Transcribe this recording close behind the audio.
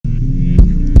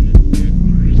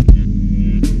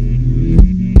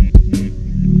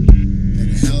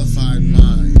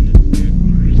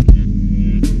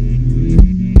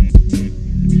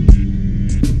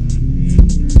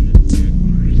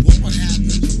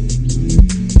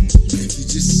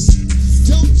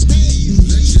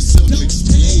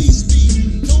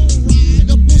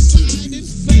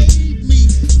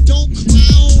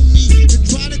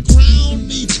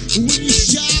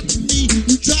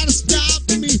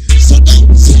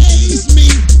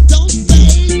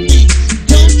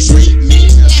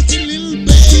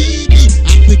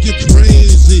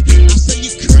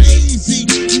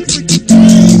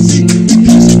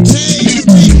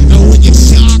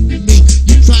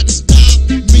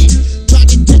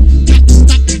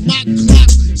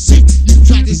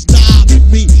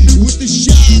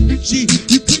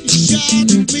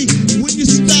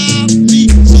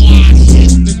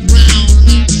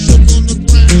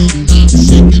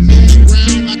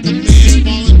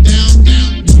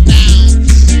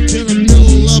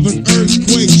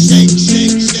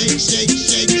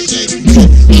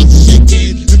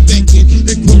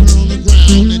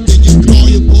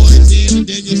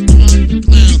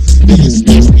then you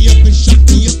snatch me up and shut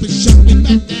me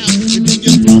back down, and then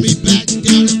you throw me back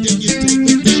down, and then you take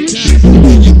me downtown, and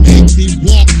then you make me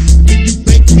walk, and then you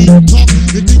make me talk,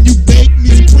 and then you make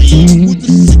me scream with the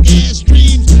sick ass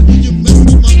dreams. When you mess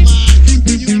with my mind,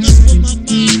 when you mess with my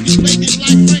mind, you make me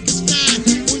like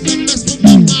Frankenstein. When you mess with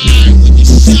my mind, when you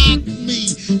shock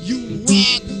me, you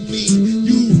rock me,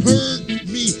 you hurt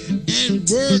me and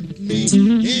worked me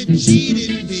and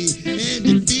cheated me and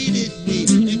defeated me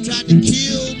and tried to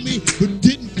kill me but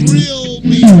didn't thrill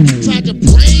me. You tried to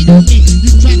break me,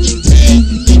 you tried to take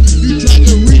me, you tried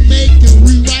to remake and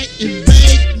rewrite and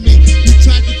make me. You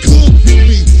tried to cook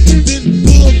me, then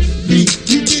book me.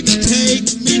 You didn't take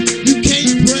me, you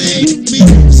can't break me.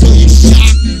 So you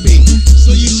shocked me,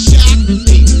 so you shocked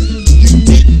me. You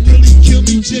didn't really kill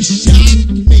me, just shocked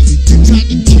me. You tried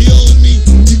to kill me,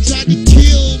 you tried to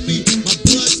kill me. My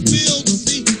blood spilled,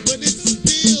 see, but it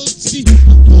spilled, see.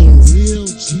 I'm for real,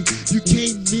 G. You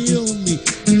can't meal me.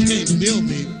 You can't meal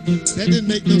me. That didn't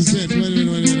make no sense. Wait a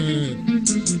minute.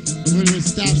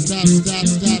 Stop it. No.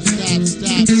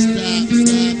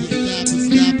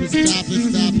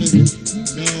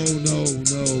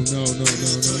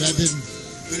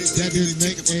 That didn't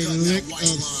make a lick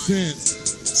of sense.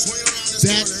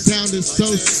 That sounded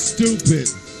so stupid.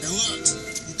 And look,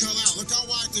 you come out. Look how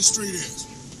wide this street is.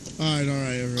 All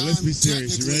right. Let's be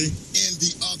serious. You ready? In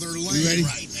the other lane You ready?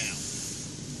 right now.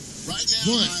 Right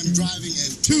now, One, I'm driving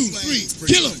in 2, 3,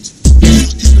 kill him.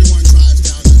 Everyone drives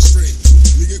down the street.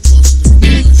 We get closer to the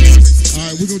cars. All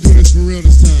right, we're gonna do this for real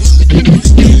this time. Right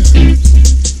there,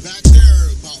 back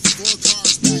there, about 4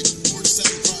 cars back, 4 to 7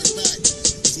 cars back,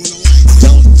 is when the lights.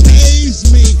 Don't tase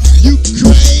me, you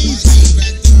crazy.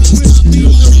 Twist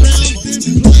me around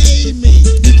and play me.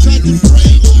 You tried to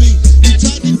break me, you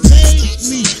tried to take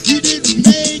me. You didn't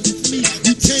make me,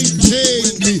 you can't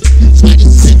take me. You tried to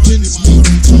sentence me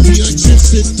to the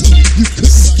electricity. You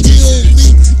couldn't kill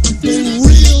me. I'm for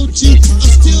real, G.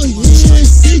 I'm still here,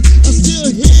 see. I'm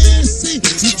still here, see.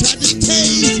 You tried to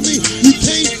tase me, you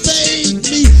can't fade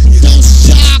me. Don't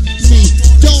shock me,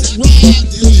 don't rock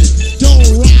me. Don't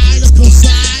ride up on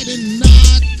side and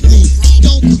knock me.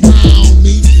 Don't crown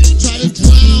me, try to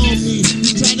drown me.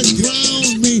 Try to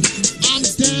ground me. I'm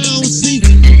down, see.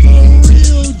 For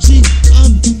real, G.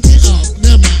 I'm down.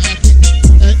 Never mind.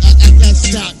 I can't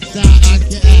stop.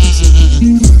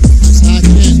 I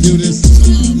can't do this. I can't do this.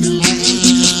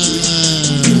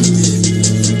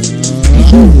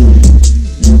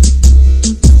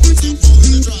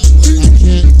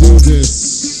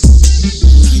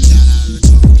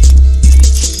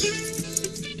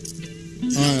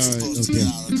 Alright,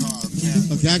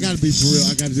 okay, I gotta be for real.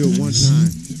 I gotta do it one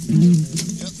time.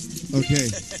 Okay.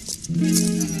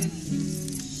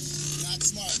 Not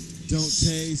smart. Don't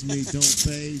tase me. Don't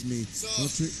fade me. So,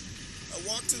 Don't trick. I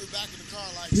walk to the back of the car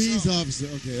like Peace so. officer.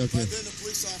 Okay. But then the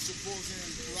police officer pulls in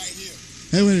right here.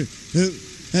 Hey, wait.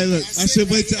 Hey, look. I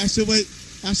should wait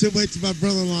till my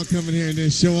brother-in-law come in here and then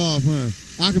show off, huh?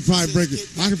 I could probably break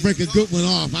a good one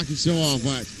off. I can show off.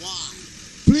 Right? Why?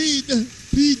 Please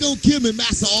don't kill me,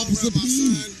 Master Officer.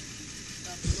 Please.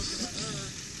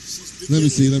 Let me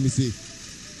see.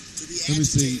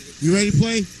 You ready to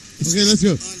play? Okay, let's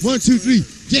go. 1, 2, 3,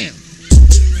 jam.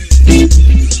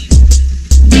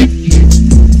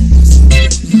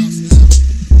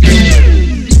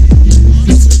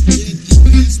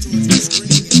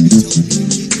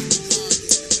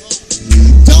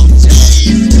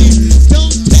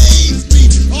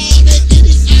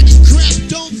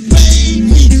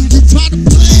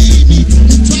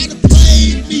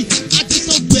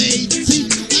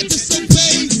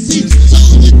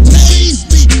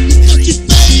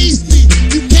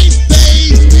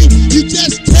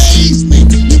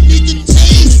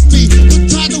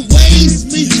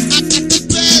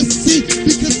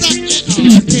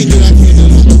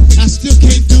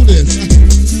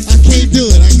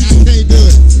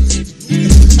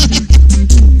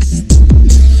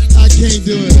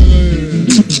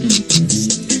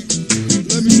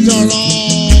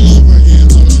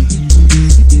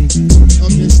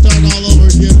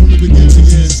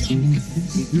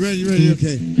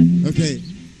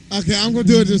 Okay, I'm gonna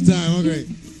do it this time. Okay,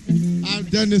 I've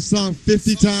done this song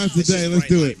 50 times today. Let's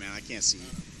do it. Man, I can't see you.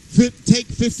 Take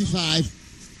 55.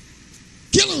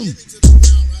 Kill him.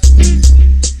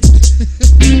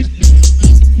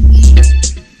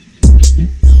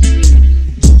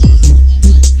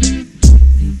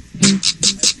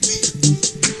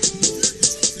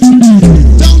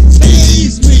 Don't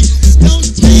tase me. Don't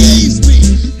tase me.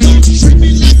 Don't treat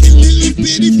me like a little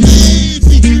bitty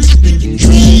baby. I think you're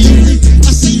crazy.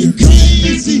 I say you're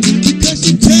crazy because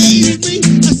you tase me.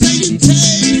 I say you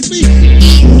tase me.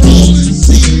 I'm rolling,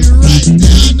 see right.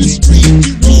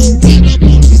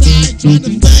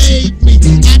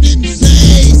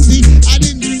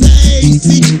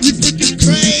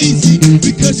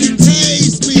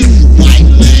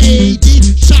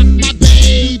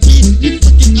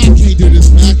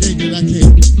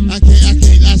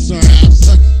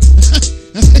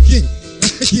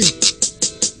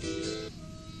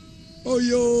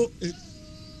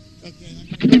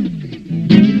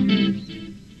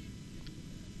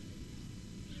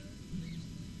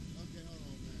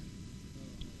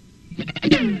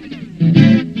 I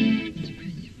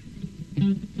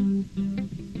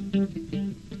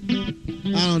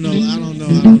don't know.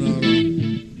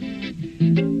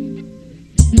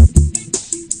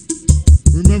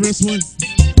 Remember this one?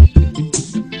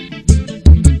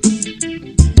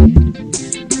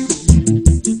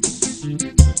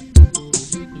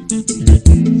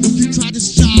 You tried to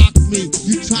shock me.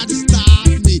 You tried to stop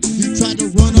me. You tried to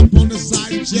run up on the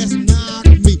side and just knock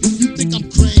me. You think I'm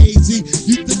crazy.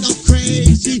 You think I'm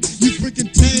crazy. You freaking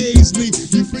tase me.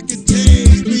 You freaking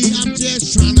tase me. I'm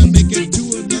just trying to make it to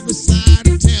another side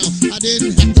of town. I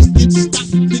didn't have to get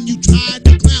stopped. Then you tried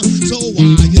to clown. So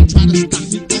why you try to stop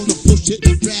me on the bullshit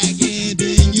dragging?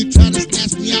 Then you try to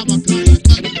snatch me out my car. You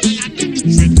I think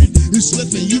you're tripping. You're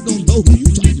slipping. You don't know who you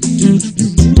talking to. You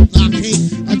know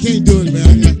I can't do it,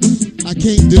 man. I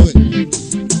can't do it.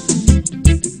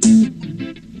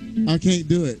 I can't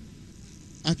do it.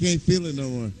 I can't feel it no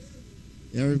more.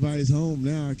 Everybody's home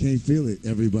now. I can't feel it.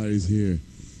 Everybody's here.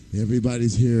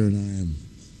 Everybody's here, and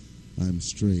I'm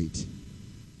straight.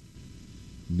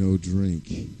 No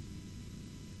drink.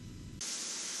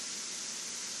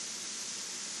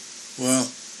 Well,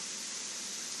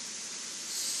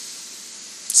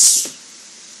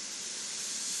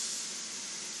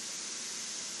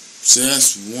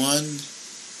 just one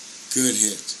good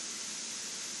hit.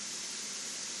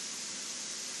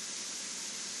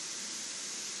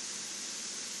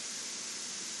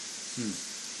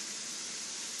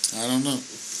 I don't know.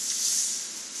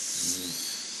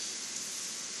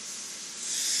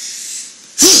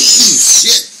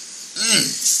 Shit.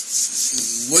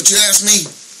 What you asked me?